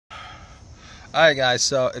Alright guys,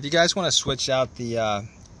 so if you guys want to switch out the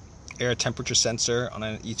air temperature sensor on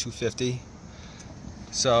an E250,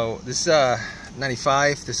 so this is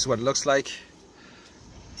 95, this is what it looks like,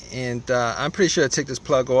 and I'm pretty sure to take this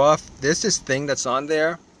plug off. There's this thing that's on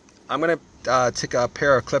there. I'm going to take a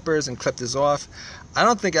pair of clippers and clip this off. I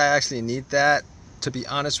don't think I actually need that, to be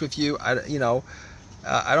honest with you. I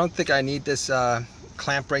don't think I need this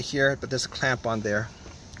clamp right here, but there's a clamp on there,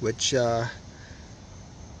 which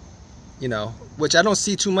which I don't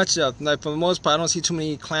see too much of. Like, for the most part, I don't see too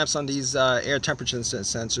many clamps on these air temperature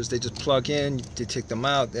sensors. They just plug in, you take them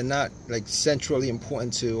out. They're not like centrally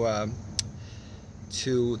important to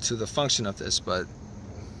the function of this, but